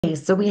Okay,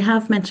 so we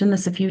have mentioned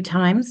this a few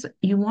times.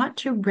 You want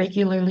to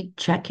regularly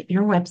check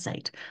your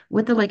website.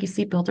 With the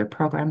Legacy Builder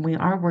program, we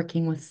are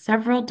working with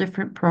several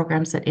different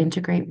programs that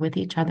integrate with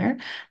each other,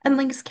 and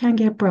links can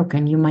get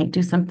broken. You might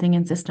do something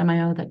in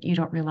System.io that you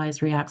don't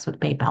realize reacts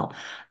with PayPal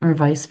or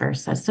vice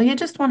versa. So you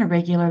just want to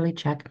regularly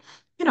check,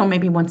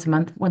 maybe once a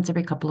month, once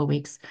every couple of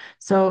weeks.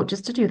 So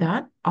just to do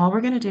that, all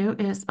we're going to do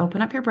is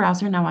open up your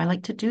browser. Now, I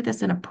like to do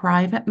this in a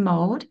private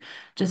mode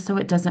just so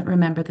it doesn't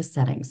remember the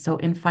settings. So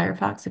in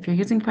Firefox, if you're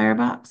using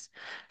Firefox,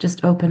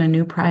 just open a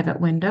new private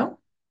window.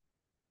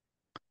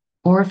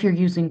 Or if you're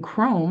using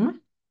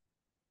Chrome,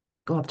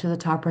 go up to the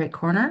top right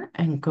corner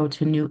and go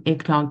to new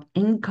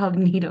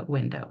incognito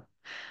window.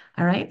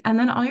 All right. And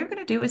then all you're going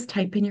to do is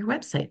type in your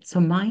website. So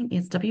mine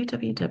is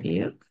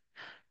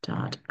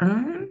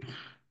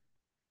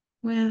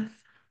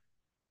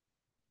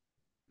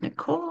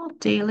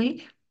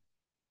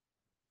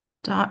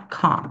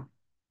www.earnwithnicoledaily.com.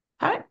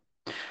 All right.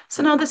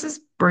 So now this is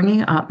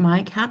bringing up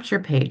my capture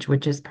page,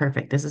 which is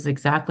perfect. This is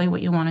exactly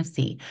what you want to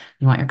see.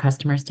 You want your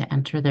customers to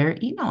enter their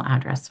email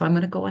address. So I'm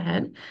going to go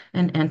ahead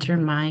and enter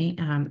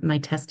my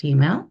test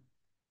email.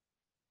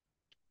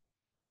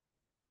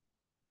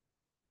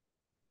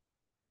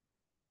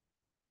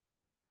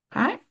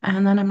 All right,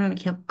 and then I'm going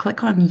to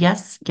click on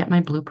yes, get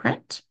my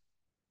blueprint.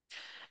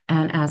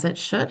 And as it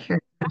should,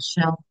 here's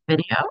Michelle's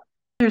video.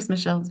 Here's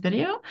Michelle's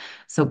video.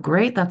 So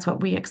great, that's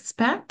what we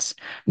expect.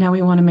 Now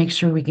we want to make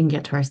sure we can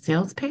get to our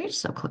sales page.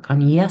 So click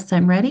on yes,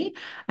 I'm ready.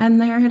 And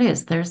there it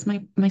is. There's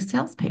my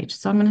sales page.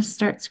 So I'm going to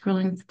start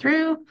scrolling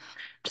through.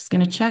 Just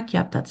going to check.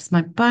 Yep, that's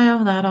my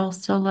bio. That all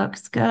still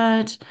looks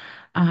good.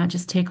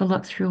 Just take a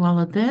look through all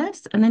of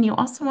this. And then you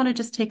also want to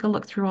just take a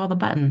look through all the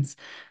buttons.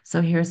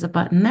 So here's a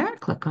button there.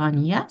 Click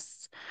on yes.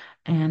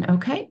 And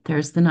okay,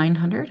 there's the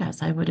 900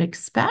 as I would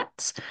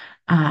expect.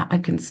 I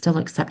can still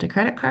accept a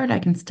credit card. I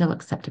can still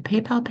accept a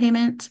PayPal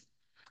payment.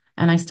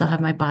 And I still have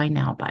my buy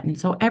now button.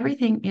 So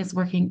everything is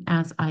working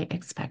as I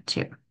expect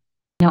to.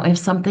 Now, if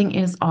something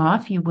is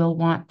off, you will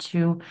want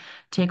to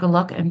take a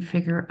look and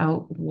figure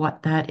out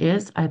what that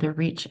is. Either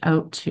reach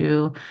out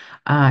to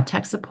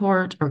tech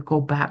support or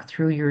go back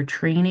through your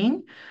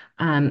training.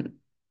 Um,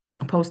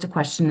 Post a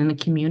question in the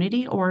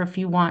community, or if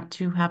you want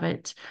to have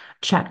it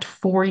checked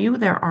for you,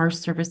 there are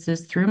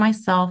services through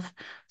myself,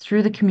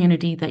 through the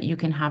community that you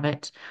can have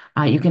it.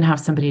 You can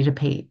have somebody to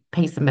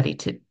pay somebody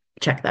to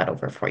check that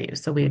over for you.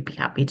 So we would be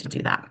happy to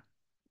do that.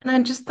 And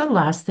then just the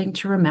last thing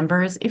to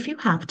remember is if you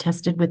have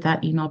tested with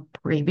that email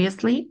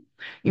previously,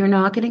 you're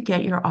not going to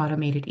get your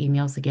automated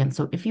emails again.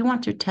 So if you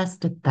want to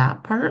test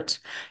that part,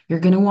 you're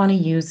going to want to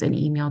use an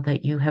email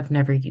that you have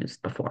never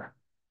used before.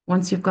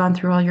 Once you've gone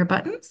through all your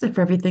buttons, if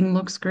everything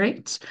looks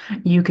great,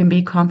 you can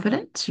be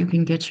confident. You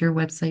can get your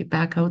website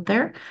back out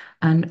there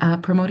and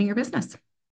promoting your business.